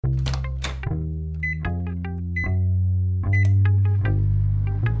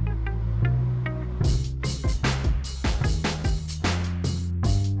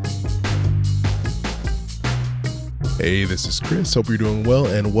Hey, this is Chris. Hope you're doing well,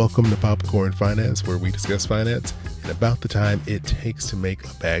 and welcome to Popcorn Finance, where we discuss finance and about the time it takes to make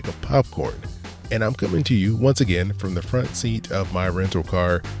a bag of popcorn. And I'm coming to you once again from the front seat of my rental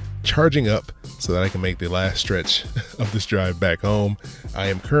car, charging up so that I can make the last stretch of this drive back home. I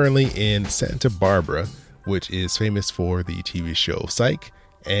am currently in Santa Barbara, which is famous for the TV show Psych,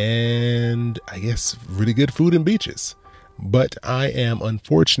 and I guess really good food and beaches. But I am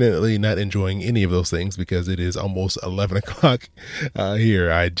unfortunately not enjoying any of those things because it is almost 11 o'clock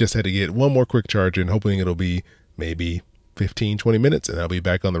here. I just had to get one more quick charge in, hoping it'll be maybe 15-20 minutes, and I'll be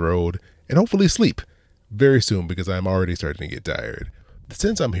back on the road and hopefully sleep very soon because I'm already starting to get tired.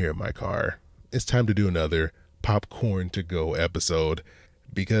 Since I'm here in my car, it's time to do another Popcorn to Go episode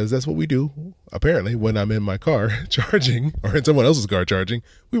because that's what we do. Apparently, when I'm in my car charging or in someone else's car charging,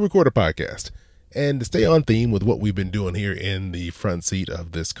 we record a podcast. And to stay on theme with what we've been doing here in the front seat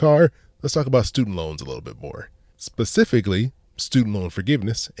of this car, let's talk about student loans a little bit more. Specifically, student loan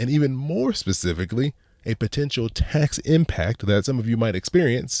forgiveness, and even more specifically, a potential tax impact that some of you might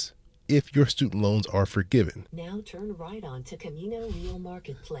experience if your student loans are forgiven. Now turn right on to Camino Real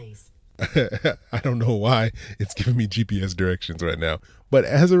Marketplace. I don't know why it's giving me GPS directions right now. But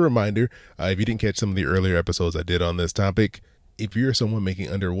as a reminder, if you didn't catch some of the earlier episodes I did on this topic, if you're someone making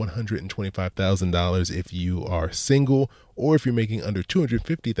under $125,000 if you are single, or if you're making under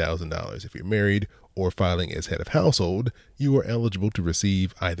 $250,000 if you're married or filing as head of household, you are eligible to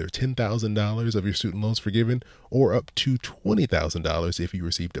receive either $10,000 of your student loans forgiven or up to $20,000 if you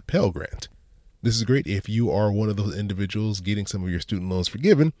received a Pell Grant. This is great if you are one of those individuals getting some of your student loans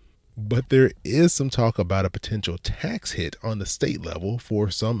forgiven, but there is some talk about a potential tax hit on the state level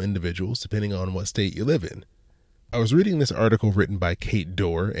for some individuals depending on what state you live in. I was reading this article written by Kate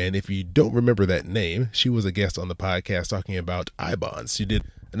Dorr, and if you don't remember that name, she was a guest on the podcast talking about I-bonds. She did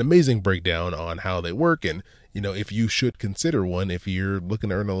an amazing breakdown on how they work and, if you should consider one if you're looking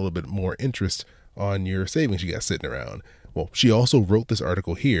to earn a little bit more interest on your savings you got sitting around. Well, she also wrote this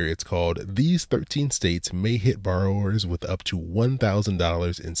article here. It's called "These 13 States May Hit Borrowers with Up to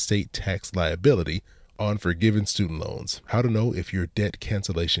 $1,000 in State Tax Liability on Forgiven Student Loans. How to Know If Your Debt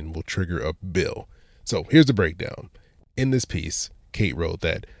Cancellation Will Trigger a Bill." So here's the breakdown. In this piece, Kate wrote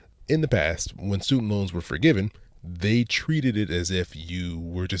that in the past, when student loans were forgiven, they treated it as if you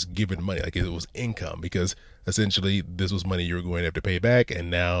were just given money, like it was income, because essentially this was money you were going to have to pay back.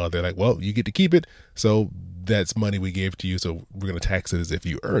 And now they're like, well, you get to keep it. So that's money we gave to you. So we're going to tax it as if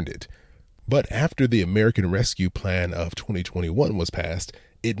you earned it. But after the American Rescue Plan of 2021 was passed,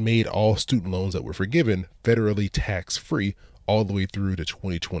 it made all student loans that were forgiven federally tax-free all the way through to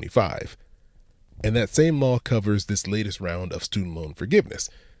 2025. And that same law covers this latest round of student loan forgiveness.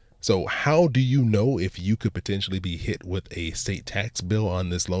 So how do you know if you could potentially be hit with a state tax bill on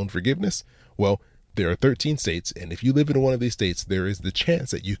this loan forgiveness? Well, there are 13 states, and if you live in one of these states, there is the chance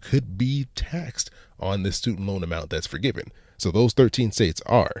that you could be taxed on this student loan amount that's forgiven. So those 13 states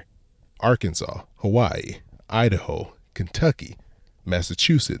are Arkansas, Hawaii, Idaho, Kentucky,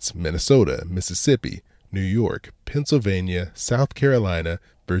 Massachusetts, Minnesota, Mississippi, New York, Pennsylvania, South Carolina,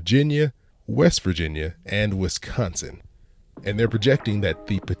 Virginia, West Virginia, and Wisconsin. And they're projecting that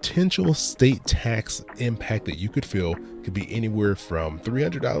the potential state tax impact that you could feel could be anywhere from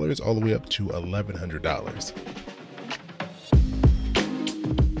 $300 all the way up to $1,100.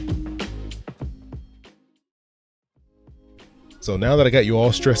 So now that I got you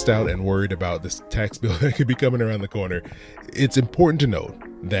all stressed out and worried about this tax bill that could be coming around the corner, it's important to note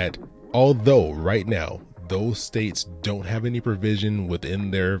that although right now those states don't have any provision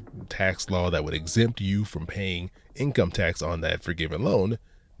within their tax law that would exempt you from paying income tax on that forgiven loan,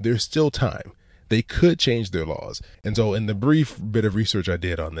 there's still time. They could change their laws. And so in the brief bit of research I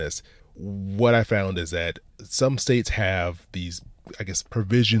did on this, what I found is that some states have these,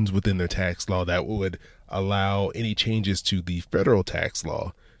 provisions within their tax law that would allow any changes to the federal tax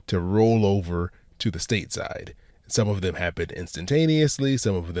law to roll over to the state side. Some of them happen instantaneously.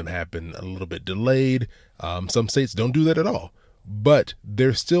 Some of them happen a little bit delayed. Some states don't do that at all. But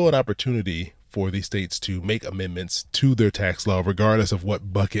there's still an opportunity for these states to make amendments to their tax law, regardless of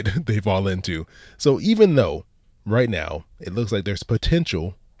what bucket they fall into. So even though right now it looks like there's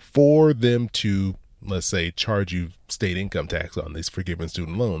potential for them to, let's say, charge you state income tax on these forgiven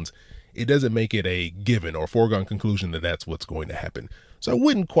student loans, it doesn't make it a given or foregone conclusion that that's what's going to happen. So I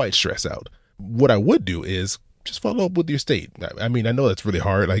wouldn't quite stress out. What I would do is just follow up with your state. I mean, I know that's really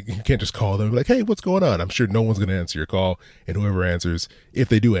hard. Like, you can't just call them and be like, hey, what's going on? I'm sure no one's going to answer your call, and whoever answers, if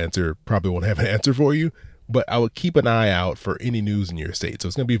they do answer, probably won't have an answer for you. But I would keep an eye out for any news in your state. So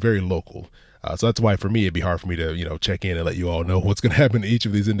it's going to be very local. So that's why for me, it'd be hard for me to, check in and let you all know what's going to happen to each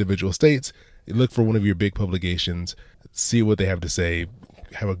of these individual states. look for one of your big publications, see what they have to say,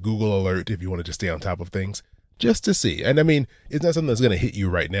 have a Google alert if you want to just stay on top of things, just to see. And I mean, it's not something that's going to hit you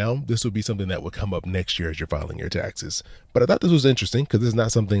right now. This will be something that would come up next year as you're filing your taxes. But I thought this was interesting because this is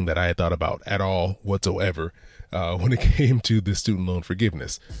not something that I had thought about at all whatsoever when it came to the student loan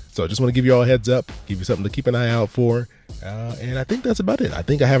forgiveness. So I just want to give you all a heads up, give you something to keep an eye out for. And I think that's about it. I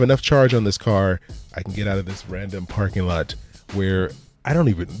think I have enough charge on this car. I can get out of this random parking lot where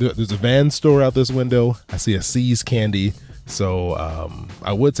there's a Van store out this window. I see a See's Candy. So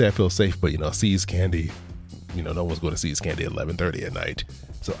I would say I feel safe, but See's Candy, no one's going to See's Candy at 11:30 at night.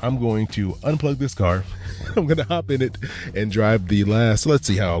 So I'm going to unplug this car. I'm going to hop in it and drive the last, let's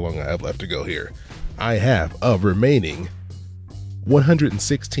see how long I have left to go here. I have a remaining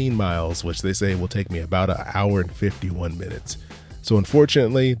 116 miles, which they say will take me about an hour and 51 minutes. So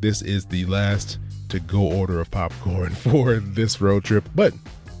unfortunately, this is the last to go order of popcorn for this road trip. But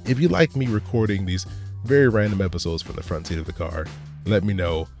if you like me recording these very random episodes from the front seat of the car, let me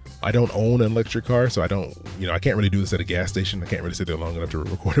know. I don't own an electric car, so I can't really do this at a gas station. I can't really sit there long enough to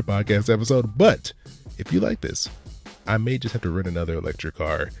record a podcast episode. But if you like this, I may just have to rent another electric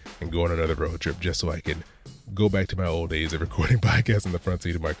car and go on another road trip just so I can go back to my old days of recording podcasts in the front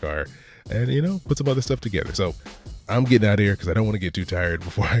seat of my car and, put some other stuff together. So I'm getting out of here because I don't want to get too tired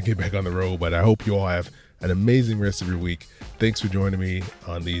before I get back on the road. But I hope you all have an amazing rest of your week. Thanks for joining me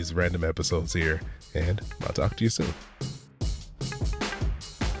on these random episodes here, and I'll talk to you soon.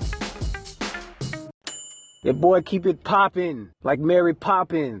 Your boy keep it poppin' like Mary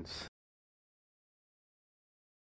Poppins.